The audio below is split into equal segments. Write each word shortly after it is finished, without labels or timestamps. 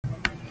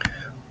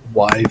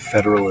Why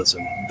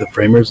federalism? The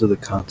framers of the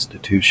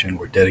Constitution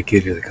were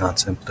dedicated to the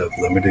concept of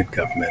limited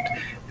government,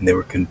 and they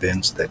were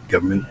convinced that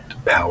government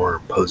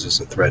power poses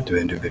a threat to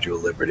individual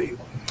liberty,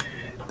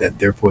 that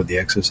therefore the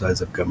exercise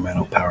of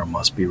governmental power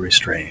must be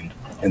restrained,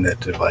 and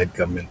that to divide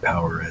government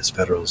power, as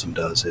federalism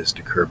does, is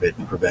to curb it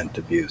and prevent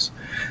abuse.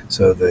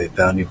 So the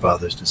Founding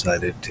Fathers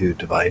decided to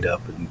divide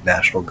up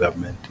national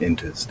government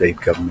into state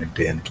government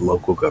and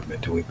local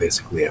government, and we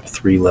basically have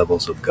three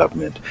levels of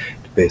government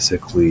to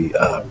basically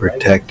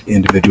protect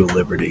individual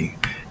liberty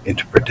and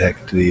to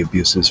protect the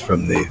abuses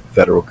from the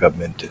federal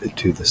government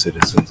to the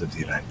citizens of the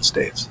United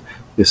States.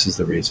 This is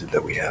the reason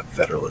that we have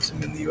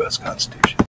federalism in the U.S. Constitution.